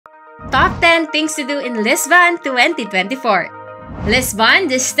Top 10 Things to Do in Lisbon 2024. Lisbon,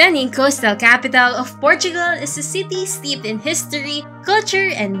 the stunning coastal capital of Portugal, is a city steeped in history, culture,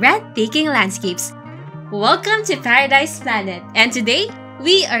 and breathtaking landscapes. Welcome to Paradise Planet, and today,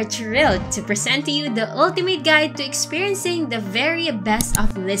 we are thrilled to present to you the ultimate guide to experiencing the very best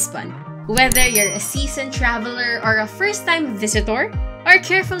of Lisbon. Whether you're a seasoned traveler or a first-time visitor, our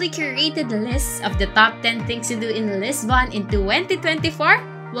carefully curated list of the top 10 things to do in Lisbon in 2024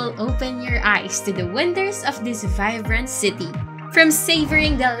 will open your eyes to the wonders of this vibrant city. From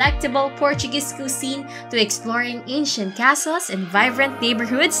savoring delectable Portuguese cuisine to exploring ancient castles and vibrant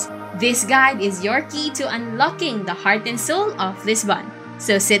neighborhoods, this guide is your key to unlocking the heart and soul of Lisbon.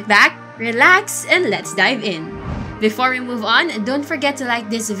 So sit back, relax, and let's dive in. Before we move on, don't forget to like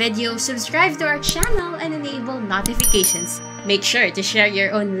this video, subscribe to our channel, and enable notifications. Make sure to share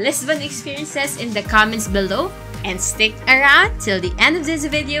your own Lisbon experiences in the comments below, and stick around till the end of this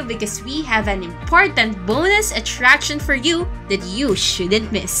video because we have an important bonus attraction for you that you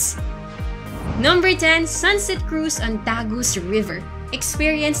shouldn't miss. Number 10. Sunset Cruise on Tagus River.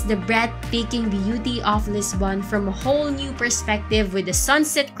 Experience the breathtaking beauty of Lisbon from a whole new perspective with the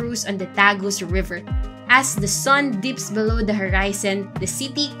sunset cruise on the Tagus River. As the sun dips below the horizon, the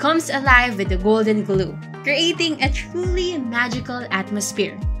city comes alive with a golden glow, creating a truly magical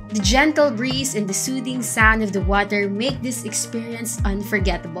atmosphere. The gentle breeze and the soothing sound of the water make this experience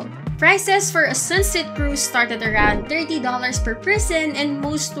unforgettable. Prices for a sunset cruise start at around $30 per person, and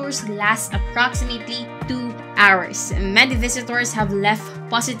most tours last approximately 2 hours. Many visitors have left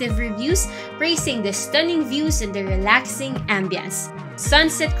positive reviews praising the stunning views and the relaxing ambience.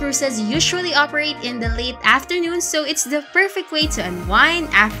 Sunset cruises usually operate in the late afternoon, so it's the perfect way to unwind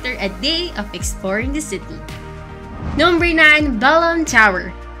after a day of exploring the city. Number 9. Belém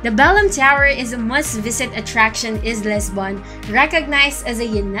Tower. The Belém Tower is a must-visit attraction in Lisbon, recognized as a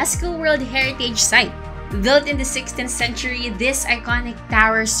UNESCO World Heritage Site. Built in the 16th century, this iconic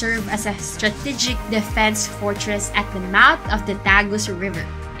tower served as a strategic defense fortress at the mouth of the Tagus River.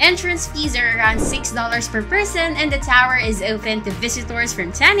 Entrance fees are around $6 per person, and the tower is open to visitors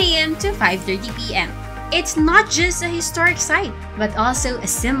from 10 a.m. to 5:30 p.m. It's not just a historic site, but also a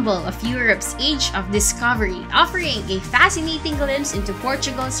symbol of Europe's age of discovery, offering a fascinating glimpse into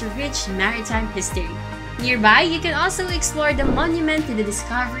Portugal's rich maritime history. Nearby, you can also explore the monument to the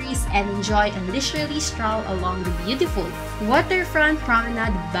discoveries and enjoy a leisurely stroll along the beautiful waterfront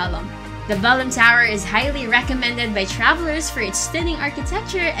promenade Belém. The Belém Tower is highly recommended by travelers for its stunning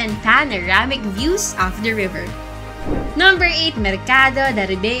architecture and panoramic views of the river. Number 8. Mercado da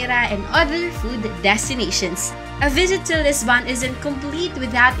Ribeira and other food destinations. A visit to Lisbon isn't complete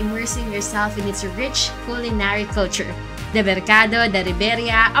without immersing yourself in its rich culinary culture. The Mercado da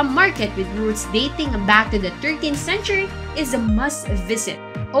Ribeira, a market with roots dating back to the 13th century, is a must-visit.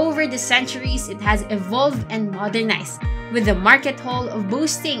 Over the centuries, it has evolved and modernized, with the market hall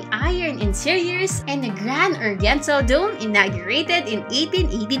boasting iron interiors and a grand oriental dome inaugurated in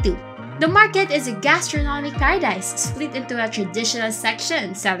 1882. The market is a gastronomic paradise, split into a traditional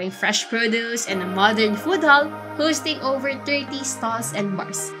section selling fresh produce and a modern food hall hosting over 30 stalls and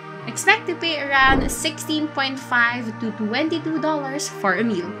bars. Expect to pay around $16.5 to $22 for a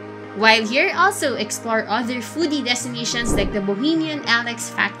meal. While here, also explore other foodie destinations like the Bohemian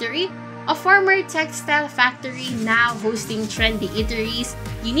Alex Factory, a former textile factory now hosting trendy eateries,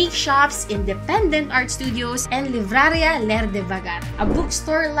 unique shops, independent art studios, and Livraria Ler Devagar, a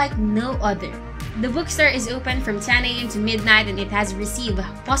bookstore like no other. The bookstore is open from 10 a.m. to midnight, and it has received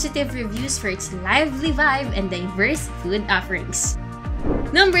positive reviews for its lively vibe and diverse food offerings.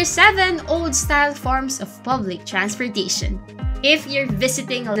 Number 7. Old-style forms of public transportation. If you're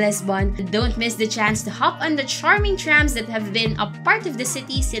visiting Lisbon, don't miss the chance to hop on the charming trams that have been a part of the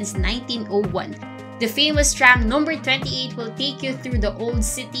city since 1901. The famous tram number 28 will take you through the old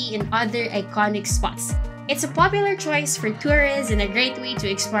city and other iconic spots. It's a popular choice for tourists and a great way to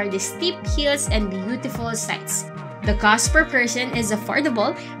explore the steep hills and beautiful sights. The cost per person is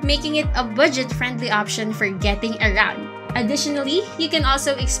affordable, making it a budget-friendly option for getting around. Additionally, you can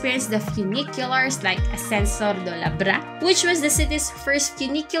also experience the funiculars like Ascensor do Labra, which was the city's first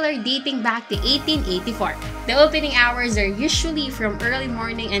funicular dating back to 1884. The opening hours are usually from early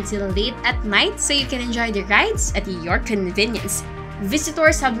morning until late at night, so you can enjoy the rides at your convenience.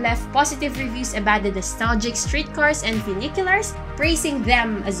 Visitors have left positive reviews about the nostalgic streetcars and funiculars, praising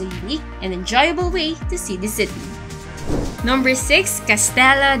them as a unique and enjoyable way to see the city. Number 6.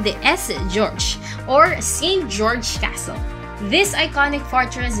 Castelo de S. Jorge, or St. George Castle. This iconic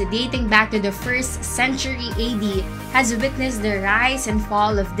fortress dating back to the 1st century AD has witnessed the rise and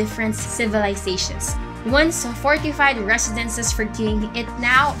fall of different civilizations. Once fortified residences for king, it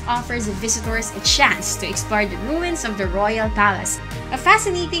now offers visitors a chance to explore the ruins of the royal palace, a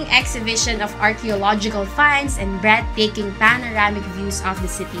fascinating exhibition of archaeological finds and breathtaking panoramic views of the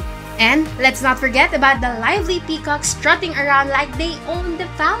city. And let's not forget about the lively peacocks strutting around like they own the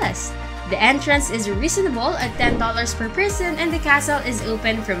palace. The entrance is reasonable at $10 per person, and the castle is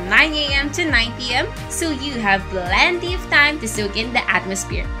open from 9 a.m. to 9 p.m, so you have plenty of time to soak in the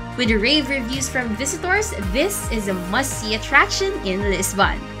atmosphere. With rave reviews from visitors, this is a must-see attraction in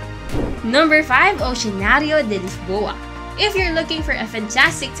Lisbon. Number 5. Oceanario de Lisboa. If you're looking for a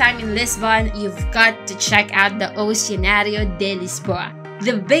fantastic time in Lisbon, you've got to check out the Oceanario de Lisboa,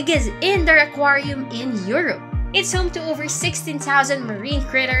 the biggest indoor aquarium in Europe. It's home to over 16,000 marine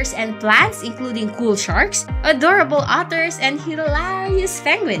critters and plants, including cool sharks, adorable otters, and hilarious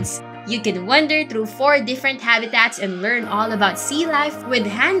penguins. You can wander through 4 different habitats and learn all about sea life with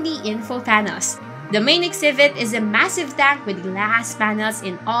handy info panels. The main exhibit is a massive tank with glass panels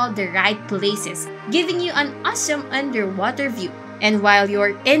in all the right places, giving you an awesome underwater view. And while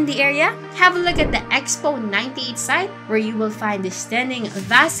you're in the area, have a look at the Expo 98 site, where you will find the stunning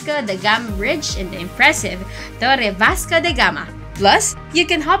Vasco da Gama Bridge and the impressive Torre Vasco da Gama. Plus, you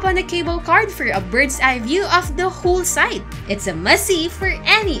can hop on a cable car for a bird's eye view of the whole site. It's a must-see for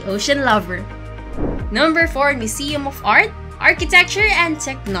any ocean lover. Number 4. Museum of Art, Architecture and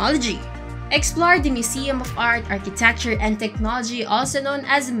Technology. Explore the Museum of Art, Architecture and Technology, also known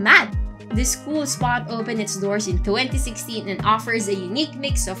as MAT. This cool spot opened its doors in 2016 and offers a unique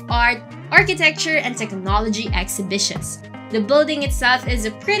mix of art, architecture, and technology exhibitions. The building itself is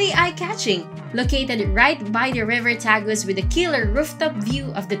pretty eye-catching, located right by the River Tagus with a killer rooftop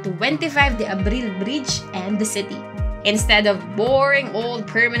view of the 25 de Abril Bridge and the city. Instead of boring old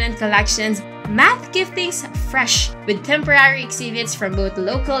permanent collections, MAT keeps things fresh with temporary exhibits from both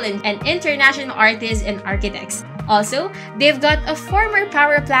local and international artists and architects. Also, they've got a former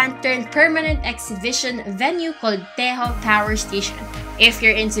power plant turned permanent exhibition venue called Tejo Power Station. If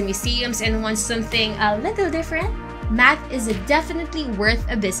you're into museums and want something a little different, MAT is definitely worth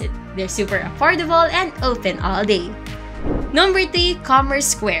a visit. They're super affordable and open all day. Number 3. Commerce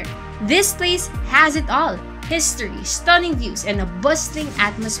Square. This place has it all: history, stunning views, and a bustling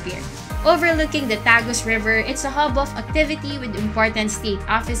atmosphere. Overlooking the Tagus River, it's a hub of activity with important state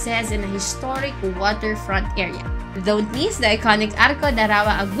offices and a historic waterfront area. Don't miss the iconic Arco da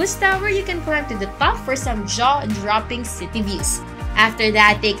Rawa Augusta, where you can climb to the top for some jaw-dropping city views. After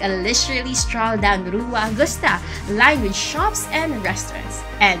that, take a leisurely stroll down Rua Augusta, lined with shops and restaurants.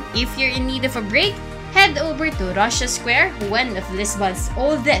 And if you're in need of a break, head over to Rocha Square, one of Lisbon's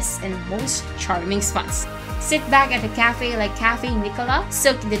oldest and most charming spots. Sit back at a cafe like Cafe Nicola,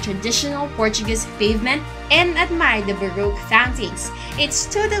 soak in the traditional Portuguese pavement, and admire the Baroque fountains. It's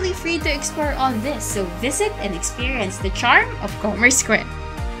totally free to explore all this, so visit and experience the charm of Commerce Square.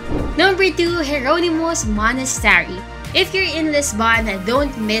 Number 2. Hieronymus Monastery. If you're in Lisbon,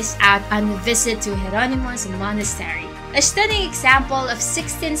 don't miss out on a visit to Hieronymus Monastery, a stunning example of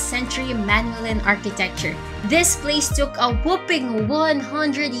 16th century Manueline architecture. This place took a whopping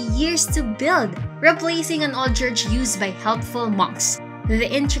 100 years to build, replacing an old church used by helpful monks. The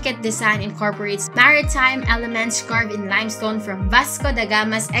intricate design incorporates maritime elements carved in limestone from Vasco da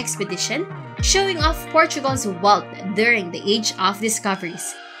Gama's expedition, showing off Portugal's wealth during the Age of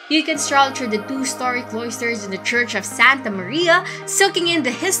Discoveries. You can stroll through the 2-story cloisters in the Church of Santa Maria, soaking in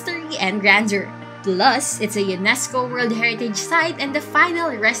the history and grandeur. Plus, it's a UNESCO World Heritage Site and the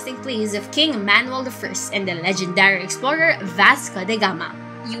final resting place of King Manuel I and the legendary explorer Vasco da Gama.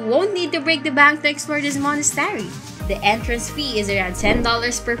 You won't need to break the bank to explore this monastery. The entrance fee is around $10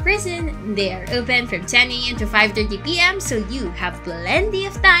 per person. They are open from 10 a.m. to 5:30 p.m, so you have plenty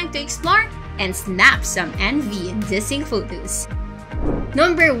of time to explore and snap some envy-inducing photos.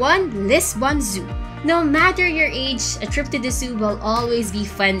 Number 1. Lisbon Zoo. No matter your age, a trip to the zoo will always be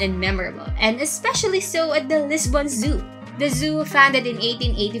fun and memorable, and especially so at the Lisbon Zoo. The zoo, founded in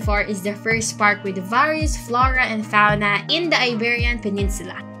 1884, is the first park with various flora and fauna in the Iberian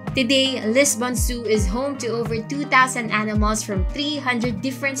Peninsula. Today, Lisbon Zoo is home to over 2,000 animals from 300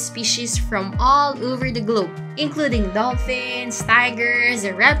 different species from all over the globe, including dolphins, tigers,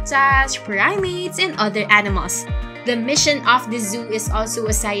 reptiles, primates, and other animals. The mission of the zoo is also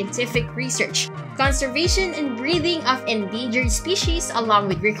a scientific research, conservation, and breeding of endangered species along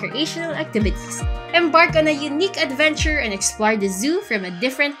with recreational activities. Embark on a unique adventure and explore the zoo from a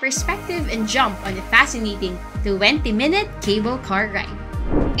different perspective and jump on a fascinating 20-minute cable car ride.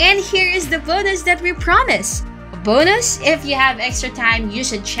 And here is the bonus that we promised. A bonus, if you have extra time, you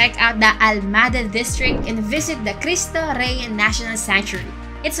should check out the Almada district and visit the Cristo Rey National Sanctuary.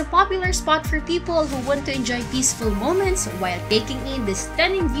 It's a popular spot for people who want to enjoy peaceful moments while taking in the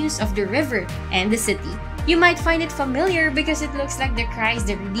stunning views of the river and the city. You might find it familiar because it looks like the Christ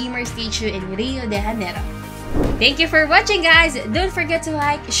the Redeemer statue in Rio de Janeiro. Thank you for watching, guys! Don't forget to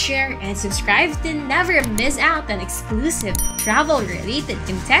like, share, and subscribe to never miss out on exclusive travel-related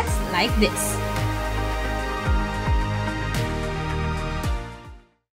content like this.